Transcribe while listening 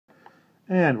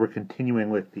And we're continuing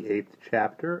with the 8th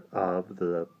chapter of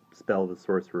the Spell of the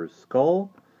Sorcerer's Skull.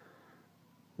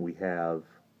 We have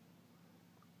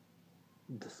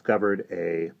discovered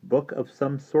a book of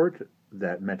some sort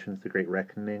that mentions the Great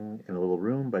Reckoning in a little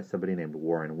room by somebody named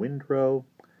Warren Windrow.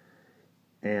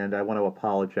 And I want to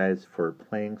apologize for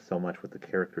playing so much with the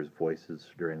characters' voices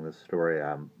during this story.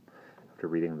 After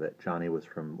reading that Johnny was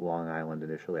from Long Island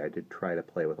initially, I did try to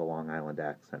play with a Long Island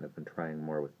accent. I've been trying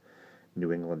more with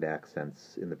New England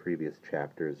accents in the previous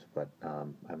chapters, but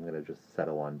I'm going to just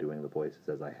settle on doing the voices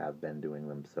as I have been doing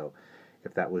them. So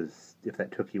if that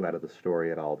took you out of the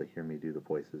story at all to hear me do the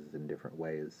voices in different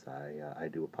ways, I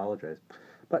do apologize.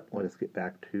 But let us get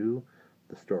back to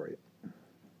the story.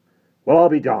 "Well, I'll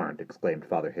be darned!" exclaimed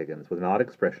Father Higgins. With an odd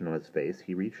expression on his face,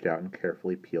 he reached out and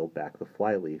carefully peeled back the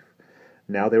flyleaf.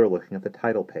 Now they were looking at the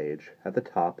title page. At the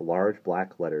top, large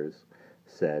black letters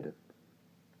said,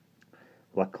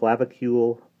 La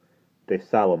Clavicule de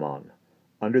Salomon.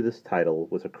 Under this title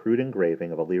was a crude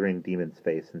engraving of a leering demon's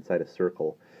face inside a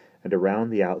circle, and around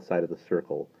the outside of the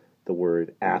circle, the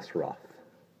word Asroth.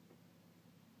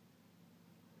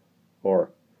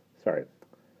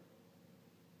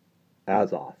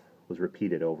 Azoth was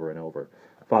repeated over and over.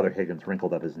 Father Higgins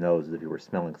wrinkled up his nose as if he were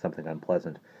smelling something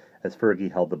unpleasant. As Fergie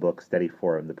held the book steady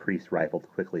for him, the priest rifled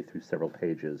quickly through several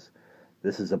pages.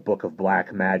 "This is a book of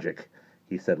black magic,"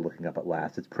 he said, looking up at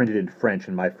last. "It's printed in French,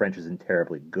 and my French isn't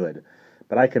terribly good,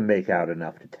 but I can make out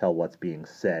enough to tell what's being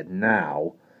said.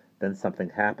 Now..." Then something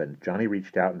happened. Johnny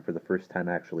reached out and for the first time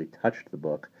actually touched the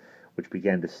book, which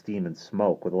began to steam and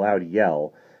smoke. With a loud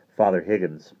yell,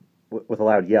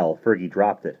 Fergie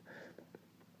dropped it,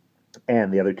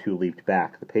 and the other two leaped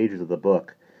back. The pages of the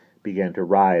book began to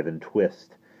writhe and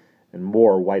twist, and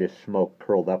more whitish smoke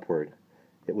curled upward.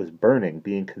 It was burning,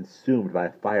 being consumed by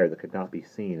a fire that could not be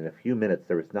seen. In a few minutes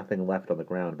there was nothing left on the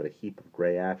ground but a heap of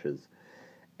gray ashes.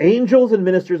 "Angels and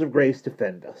ministers of grace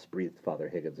defend us," breathed Father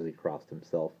Higgins as he crossed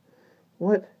himself.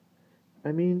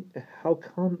 How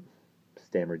come?"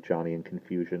 stammered Johnny in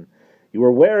confusion. "You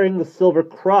were wearing the silver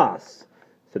cross,"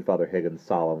 said Father Higgins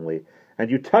solemnly, "and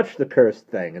you touched the cursed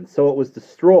thing, and so it was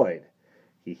destroyed."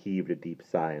 He heaved a deep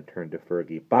sigh and turned to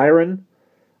Fergie. "Byron,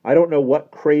 I don't know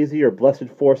what crazy or blessed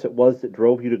force it was that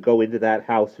drove you to go into that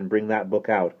house and bring that book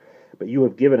out, but you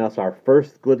have given us our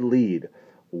first good lead.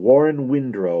 Warren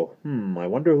Windrow. I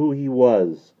wonder who he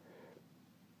was,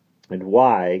 and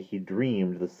why he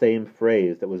dreamed the same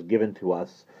phrase that was given to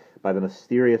us by the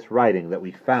mysterious writing that we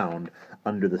found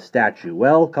under the statue.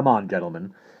 Well, come on,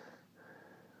 gentlemen.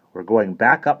 We're going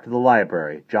back up to the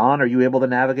library. John, are you able to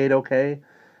navigate okay?"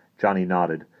 Johnny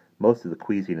nodded. Most of the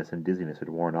queasiness and dizziness had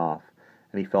worn off,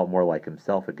 and he felt more like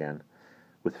himself again.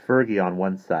 With Fergie on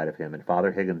one side of him and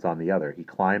Father Higgins on the other, he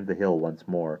climbed the hill once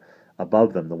more.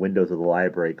 Above them, the windows of the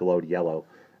library glowed yellow,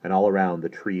 and all around the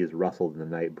trees rustled in the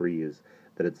night breeze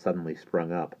that had suddenly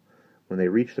sprung up. When they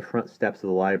reached the front steps of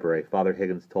the library, Father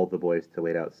Higgins told the boys to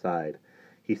wait outside.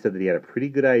 He said that he had a pretty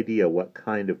good idea what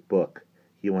kind of book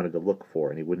he wanted to look for,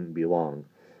 and he wouldn't be long.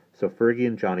 So Fergie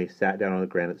and Johnny sat down on the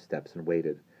granite steps and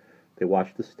waited. They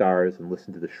watched the stars and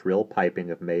listened to the shrill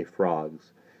piping of May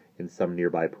frogs in some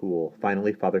nearby pool.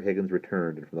 Finally, Father Higgins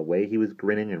returned, and from the way he was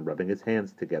grinning and rubbing his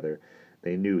hands together,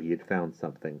 they knew he had found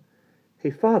something. "Hey,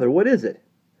 Father, what is it?"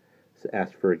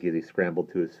 asked Fergie as he scrambled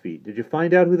to his feet. "Did you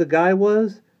find out who the guy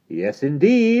was?" "Yes,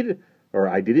 indeed.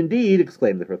 I did indeed,"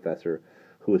 exclaimed the professor,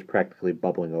 who was practically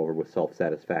bubbling over with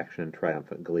self-satisfaction and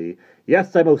triumphant glee.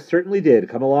 "Yes, I most certainly did.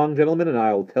 Come along, gentlemen, and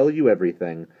I'll tell you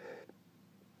everything."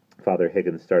 Father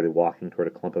Higgins started walking toward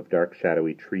a clump of dark,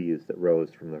 shadowy trees that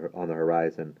rose on the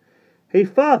horizon. "Hey,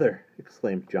 Father!"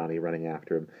 exclaimed Johnny, running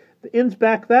after him. "The inn's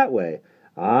back that way."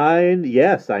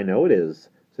 Yes, I know it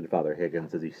is," said Father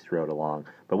Higgins as he strode along.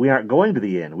 "But we aren't going to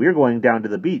the inn. We're going down to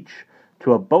the beach,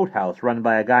 to a boathouse run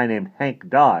by a guy named Hank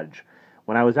Dodge.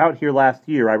 When I was out here last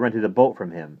year, I rented a boat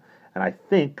from him, and I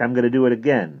think I'm going to do it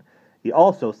again. He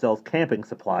also sells camping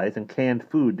supplies and canned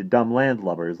food to dumb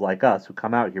landlubbers like us who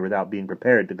come out here without being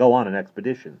prepared to go on an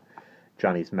expedition."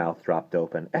 Johnny's mouth dropped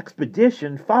open.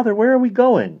 "Expedition? Father, where are we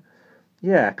going?"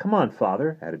 "Yeah, come on,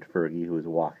 Father," added Fergie, who was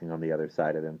walking on the other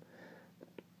side of him.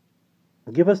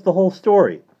 "Give us the whole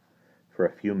story." For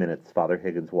a few minutes, Father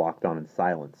Higgins walked on in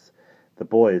silence. The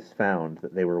boys found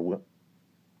that they were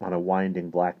on a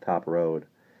winding blacktop road,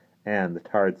 and the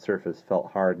tarred surface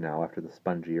felt hard now after the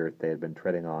spongy earth they had been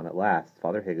treading on. At last,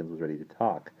 Father Higgins was ready to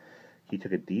talk. He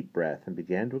took a deep breath and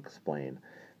began to explain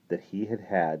that he had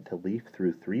had to leaf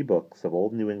through 3 books of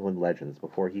old New England legends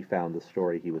before he found the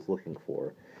story he was looking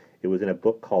for. It was in a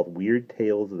book called Weird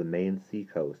Tales of the Maine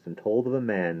Seacoast, and told of a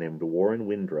man named Warren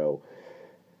Windrow,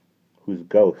 whose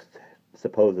ghost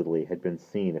supposedly had been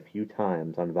seen a few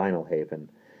times on Vinalhaven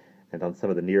and on some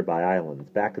of the nearby islands.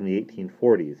 Back in the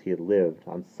 1840s, he had lived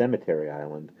on Cemetery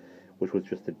Island, which was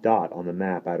just a dot on the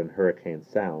map out in Hurricane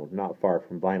Sound, not far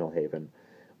from Vinalhaven.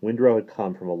 Windrow had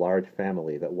come from a large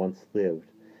family that once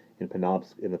lived in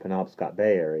the Penobscot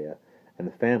Bay area, and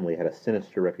the family had a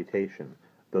sinister reputation,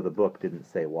 though the book didn't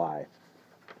say why.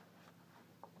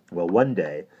 Well, one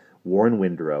day, Warren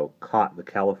Windrow caught the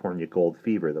California gold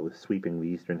fever that was sweeping the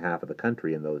eastern half of the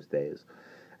country in those days,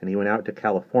 and he went out to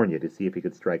California to see if he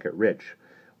could strike it rich.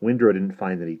 Windrow didn't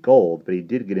find any gold, but he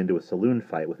did get into a saloon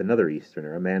fight with another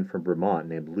Easterner, a man from Vermont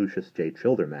named Lucius J.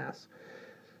 Childermass.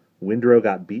 Windrow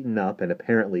got beaten up, and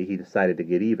apparently he decided to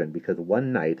get even, because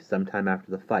one night, sometime after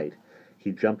the fight,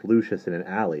 he jumped Lucius in an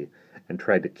alley and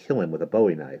tried to kill him with a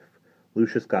bowie knife.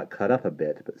 Lucius got cut up a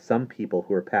bit, but some people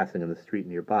who were passing in the street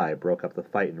nearby broke up the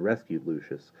fight and rescued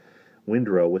Lucius.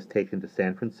 Windrow was taken to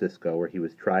San Francisco, where he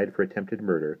was tried for attempted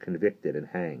murder, convicted, and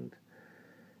hanged.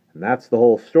 And that's the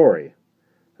whole story,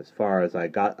 as far as I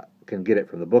can get it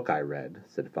from the book I read,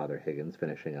 said Father Higgins,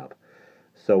 finishing up.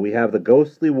 So we have the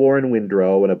ghostly Warren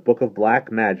Windrow and a book of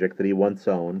black magic that he once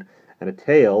owned, and a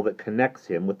tale that connects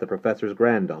him with the professor's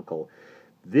granduncle.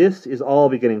 This is all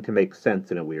beginning to make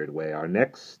sense in a weird way. Our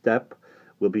next step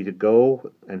will be to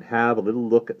go and have a little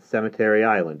look at Cemetery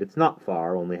Island. It's not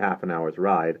far, only half an hour's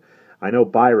ride. I know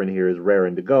Byron here is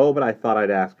raring to go, but I thought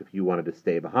I'd ask if you wanted to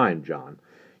stay behind, John.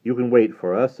 You can wait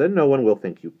for us, and no one will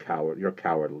think you're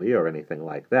cowardly or anything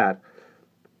like that.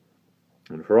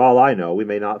 And for all I know, we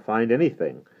may not find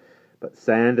anything but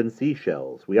sand and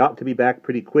seashells. We ought to be back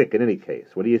pretty quick in any case.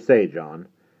 What do you say, John?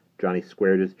 Johnny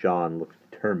squared his jaw and looked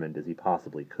determined as he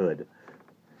possibly could.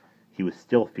 He was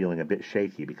still feeling a bit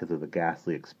shaky because of the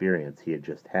ghastly experience he had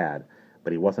just had,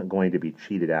 but he wasn't going to be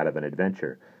cheated out of an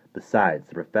adventure. Besides,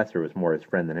 the professor was more his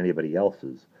friend than anybody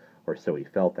else's, or so he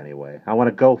felt anyway. I want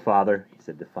to go, Father, he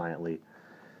said defiantly.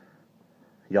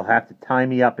 You'll have to tie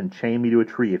me up and chain me to a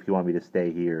tree if you want me to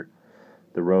stay here.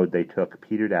 The road they took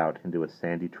petered out into a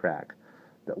sandy track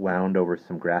that wound over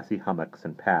some grassy hummocks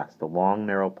and past a long,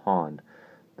 narrow pond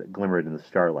that glimmered in the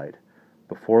starlight.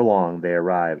 Before long, they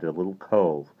arrived at a little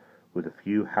cove with a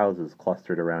few houses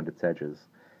clustered around its edges.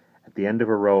 At the end of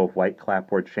a row of white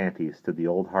clapboard shanties stood the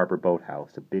old harbor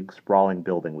boathouse, a big sprawling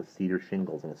building with cedar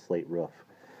shingles and a slate roof.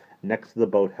 Next to the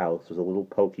boathouse was a little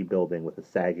poky building with a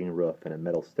sagging roof and a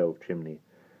metal stove chimney.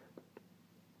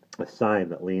 A sign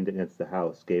that leaned against the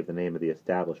house gave the name of the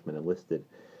establishment and listed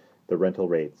the rental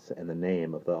rates and the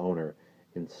name of the owner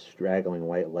in straggling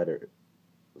white letters.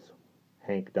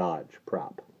 Hank Dodge,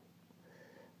 prop.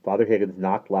 Father Higgins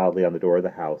knocked loudly on the door of the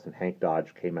house, and Hank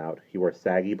Dodge came out. He wore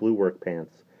saggy blue work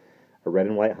pants, a red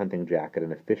and white hunting jacket,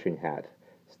 and a fishing hat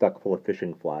stuck full of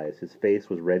fishing flies. His face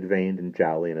was red-veined and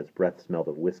jowly, and his breath smelled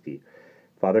of whiskey.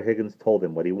 Father Higgins told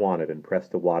him what he wanted and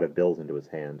pressed a wad of bills into his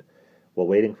hand. While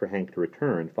waiting for Hank to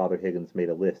return, Father Higgins made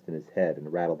a list in his head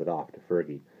and rattled it off to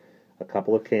Fergie. A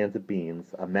couple of cans of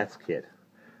beans, a mess kit,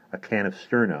 a can of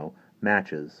sterno,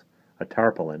 matches, a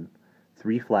tarpaulin,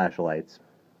 3 flashlights,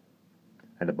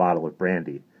 and a bottle of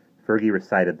brandy. Fergie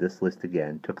recited this list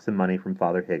again, took some money from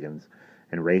Father Higgins,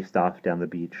 and raced off down the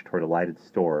beach toward a lighted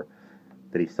store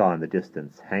that he saw in the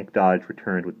distance. Hank Dodge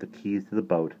returned with the keys to the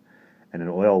boat and an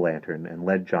oil lantern and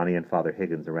led Johnny and Father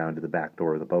Higgins around to the back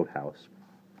door of the boathouse.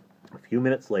 A few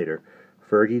minutes later,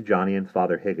 Fergie, Johnny, and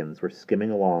Father Higgins were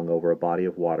skimming along over a body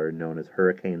of water known as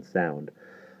Hurricane Sound.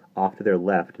 Off to their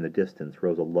left in the distance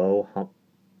rose the low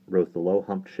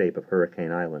humped shape of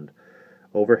Hurricane Island.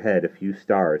 Overhead, a few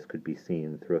stars could be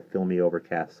seen through a filmy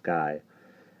overcast sky,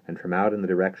 and from out in the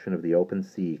direction of the open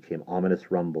sea came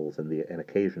ominous rumbles and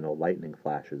occasional lightning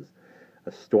flashes.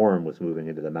 A storm was moving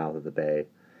into the mouth of the bay.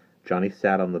 Johnny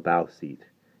sat on the bow seat.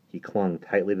 He clung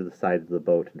tightly to the sides of the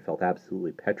boat and felt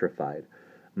absolutely petrified.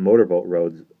 Motorboat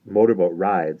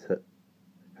rides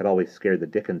had always scared the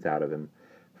dickens out of him.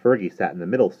 Fergie sat in the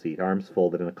middle seat, arms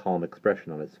folded and a calm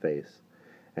expression on his face.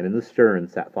 And in the stern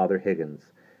sat Father Higgins.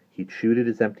 He chewed at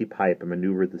his empty pipe and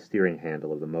maneuvered the steering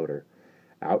handle of the motor.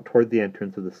 Out toward the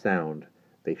entrance of the Sound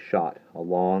they shot, a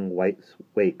long white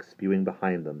wake spewing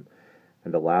behind them,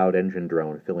 and a loud engine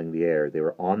drone filling the air. They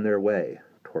were on their way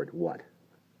toward what?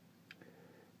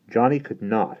 Johnny could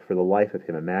not, for the life of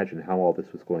him, imagine how all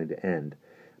this was going to end,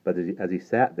 but as he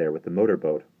sat there with the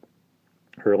motorboat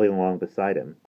hurling along beside him,